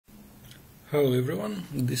Hello everyone,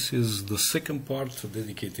 this is the second part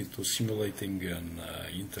dedicated to simulating an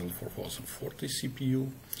Intel 4040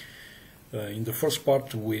 CPU. In the first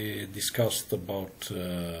part we discussed about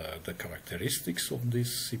the characteristics of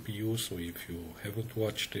this CPU, so if you haven't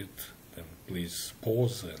watched it then please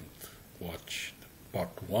pause and watch part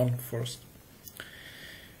 1 first.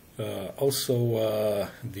 Also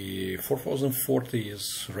the 4040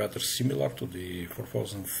 is rather similar to the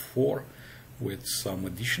 4004 with some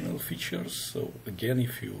additional features. So again,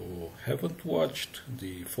 if you haven't watched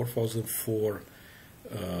the 4004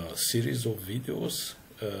 series of videos,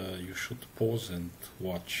 you should pause and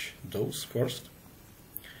watch those first.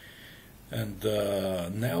 And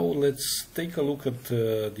now let's take a look at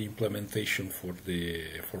the implementation for the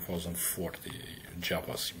 4040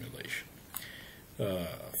 Java simulation.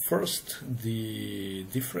 First, the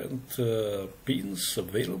different pins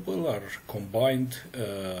available are combined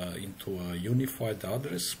into a unified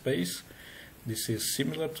address space. This is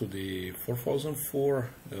similar to the 4004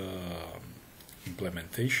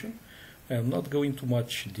 implementation. I am not going into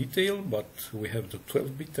much detail, but we have the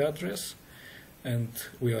 12-bit address, and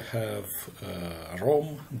we have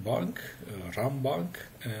ROM bank, RAM bank,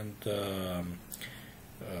 and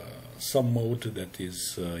some mode that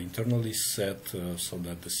is internally set so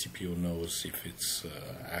that the CPU knows if it's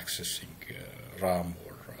accessing RAM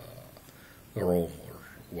or ROM or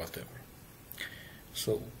whatever.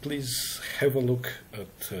 So please have a look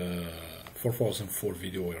at 4004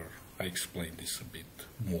 video where I explain this a bit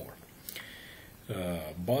more.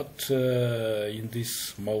 But in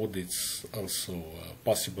this mode it's also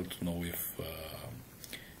possible to know if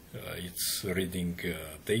it's reading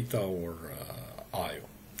data or I/O.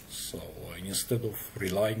 So instead of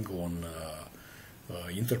relying on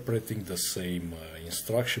interpreting the same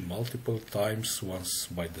instruction multiple times, once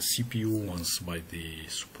by the CPU, once by the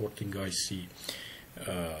supporting IC,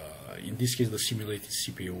 in this case the simulated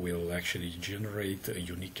CPU will actually generate a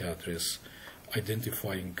unique address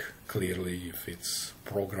identifying clearly if it's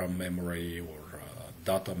program memory or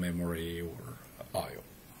data memory or I/O.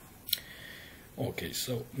 Okay,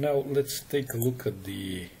 so now let's take a look at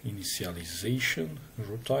the initialization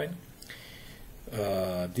routine.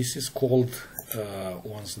 This is called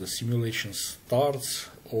once the simulation starts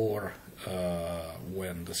or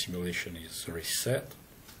when the simulation is reset.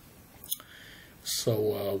 So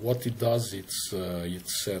what it does, it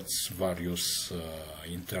sets various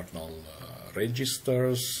internal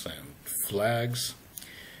registers and flags.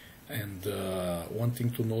 And one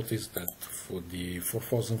thing to notice that for the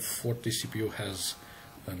 4040 CPU has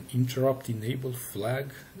an interrupt enable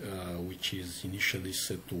flag, which is initially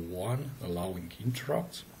set to 1, allowing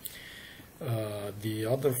interrupts. The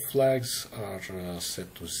other flags are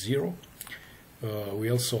set to 0. We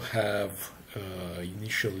also have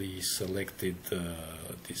initially selected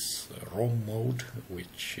this ROM mode,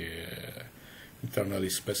 which internally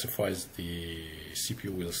specifies the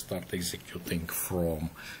CPU will start executing from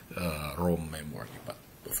ROM memory, but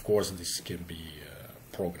of course this can be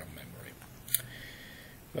program memory.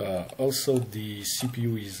 Also the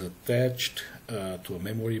CPU is attached to a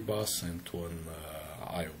memory bus and to an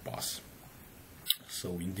I/O bus.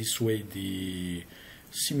 So in this way the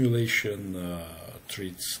simulation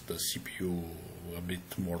treats the CPU a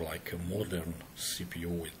bit more like a modern CPU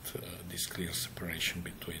with this clear separation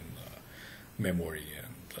between memory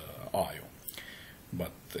and I/O.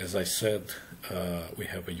 But as I said, we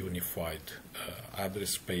have a unified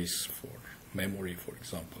address space for memory, for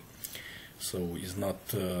example. So it's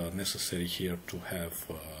not necessary here to have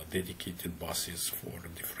dedicated buses for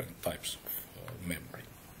different types of memory.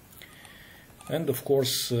 And of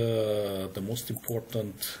course, the most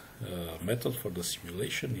important method for the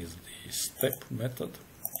simulation is the step method.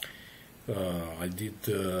 I did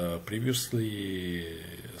previously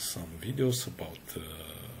some videos about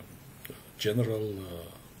general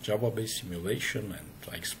Java-based simulation, and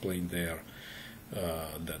I explained there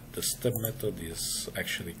that the step method is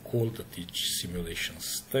actually called at each simulation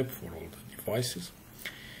step for all the devices.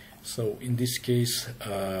 So in this case,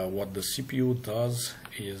 what the CPU does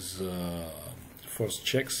is first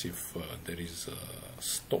checks if there is a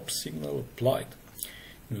stop signal applied,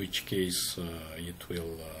 in which case it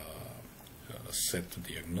will set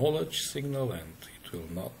the acknowledge signal and it will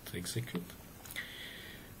not execute.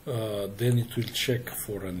 Then it will check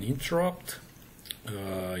for an interrupt.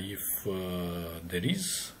 If there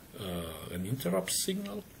is an interrupt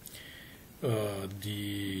signal,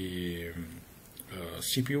 the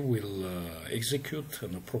CPU will execute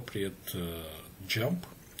an appropriate jump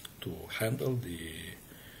to handle the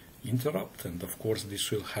interrupt, and of course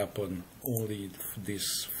this will happen only if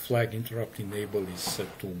this flag interrupt enable is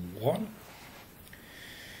set to 1.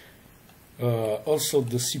 Also,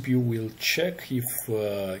 the CPU will check if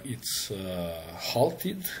it's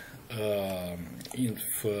halted.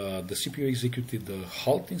 If the CPU executed the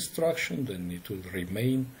halt instruction, then it will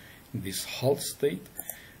remain in this halt state,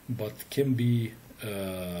 but can be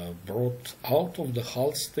brought out of the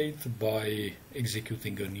halt state by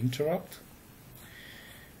executing an interrupt.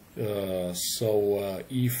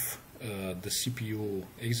 If the CPU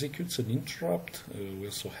executes an interrupt, we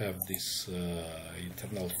also have this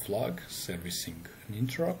internal flag servicing an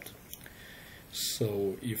interrupt.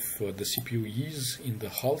 So if the CPU is in the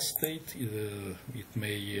halt state, it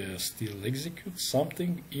may still execute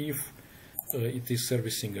something if it is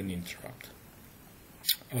servicing an interrupt.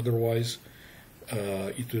 Otherwise,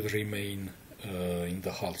 it will remain in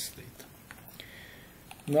the halt state.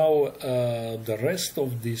 Now, the rest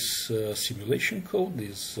of this simulation code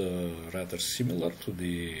is rather similar to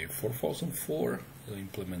the 4004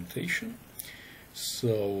 implementation.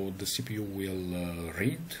 So the CPU will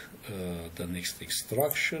read the next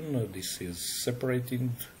instruction. This is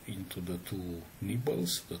separated into the two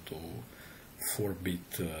nibbles, the two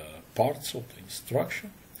 4-bit parts of the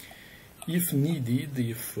instruction. If needed,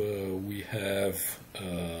 if we have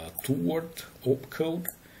two-word opcode,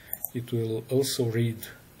 it will also read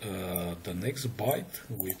the next byte,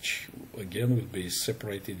 which again will be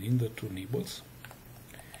separated in the two nibbles.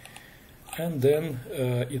 And then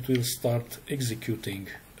it will start executing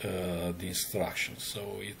the instructions.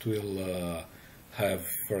 So it will have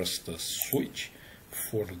first a switch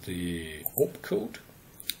for the opcode,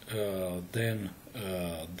 then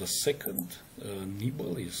the second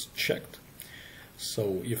nibble is checked.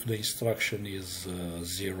 So if the instruction is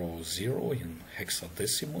 00 in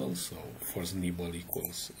hexadecimal, so first nibble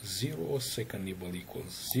equals 0, second nibble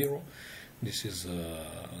equals 0, this is a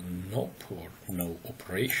NOP or no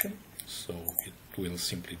operation, so it will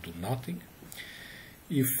simply do nothing.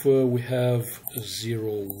 If we have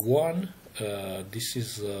 01, this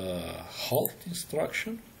is a halt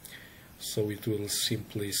instruction, so it will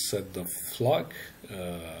simply set the flag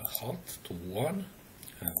halt to 1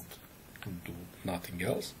 and do nothing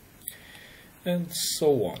else, and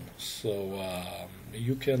so on. So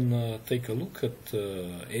you can take a look at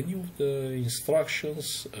any of the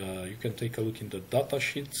instructions. You can take a look in the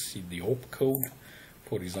datasheet, see the opcode,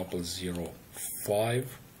 for example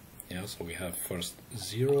 05. Yeah, so we have first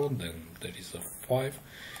 0, then there is a 5.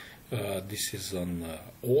 This is an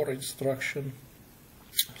OR instruction.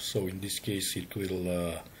 So in this case it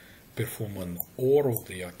will perform an OR of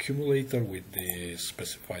the accumulator with the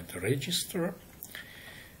specified register,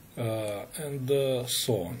 and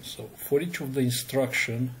so on. So for each of the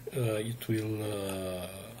instruction it will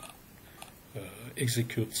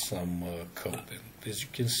execute some code, and as you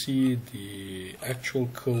can see, the actual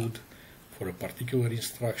code for a particular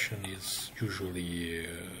instruction is usually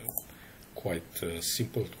quite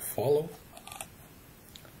simple to follow.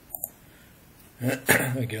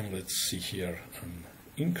 Again, let's see here an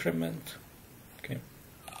increment. Okay,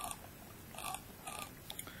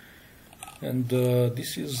 and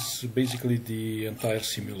this is basically the entire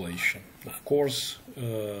simulation. Of course,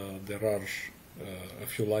 there are a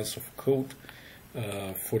few lines of code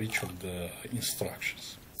for each of the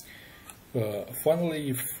instructions. Finally,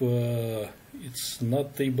 if it's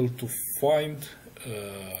not able to find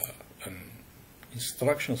an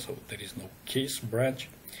instruction, so there is no case branch,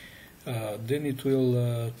 then it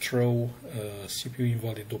will throw a CPU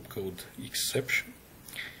invalid opcode exception,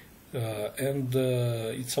 and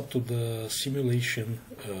it's up to the simulation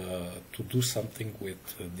to do something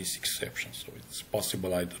with this exception. So it's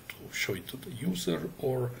possible either to show it to the user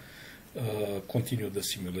or continue the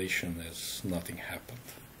simulation as nothing happened.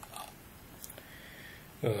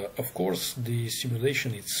 Of course, the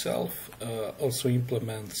simulation itself also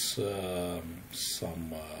implements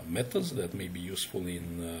some methods that may be useful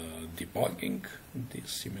in debugging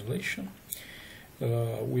this simulation,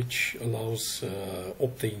 which allows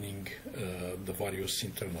obtaining the various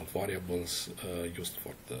internal variables used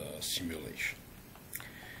for the simulation.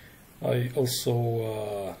 I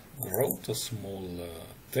also wrote a small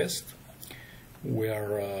test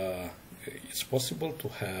where it's possible to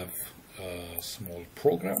have a small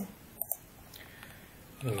program.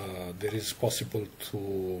 There is possible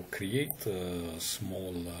to create a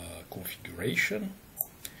small configuration,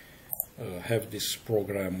 have this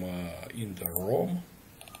program in the ROM,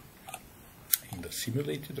 in the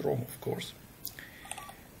simulated ROM, of course,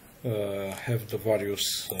 have the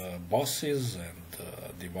various buses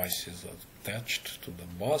and devices attached to the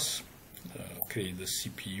bus, create the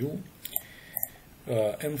CPU,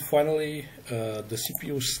 and finally the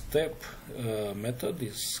CPU step method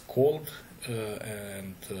is called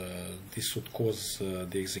and this would cause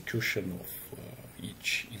the execution of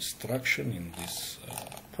each instruction in this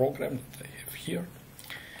program that I have here.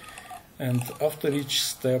 And after each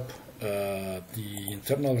step, the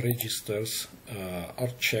internal registers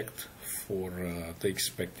are checked for the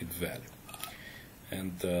expected value.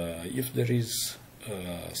 And if there is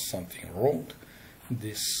something wrong,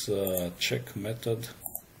 this check method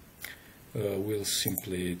will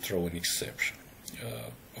simply throw an exception.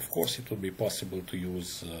 Of course, it would be possible to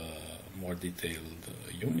use more detailed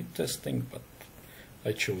unit testing, but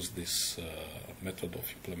I chose this method of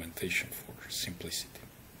implementation for simplicity.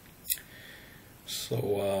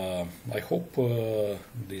 So I hope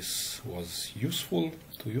this was useful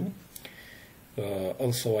to you.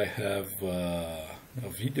 Also, I have a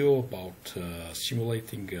video about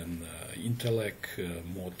simulating an Intel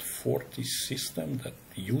Mod 40 system that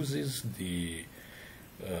uses the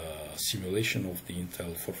simulation of the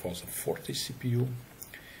Intel 4040 CPU.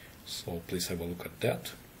 So please have a look at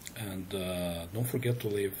that, and don't forget to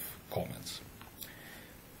leave comments.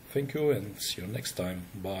 Thank you, and see you next time.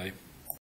 Bye.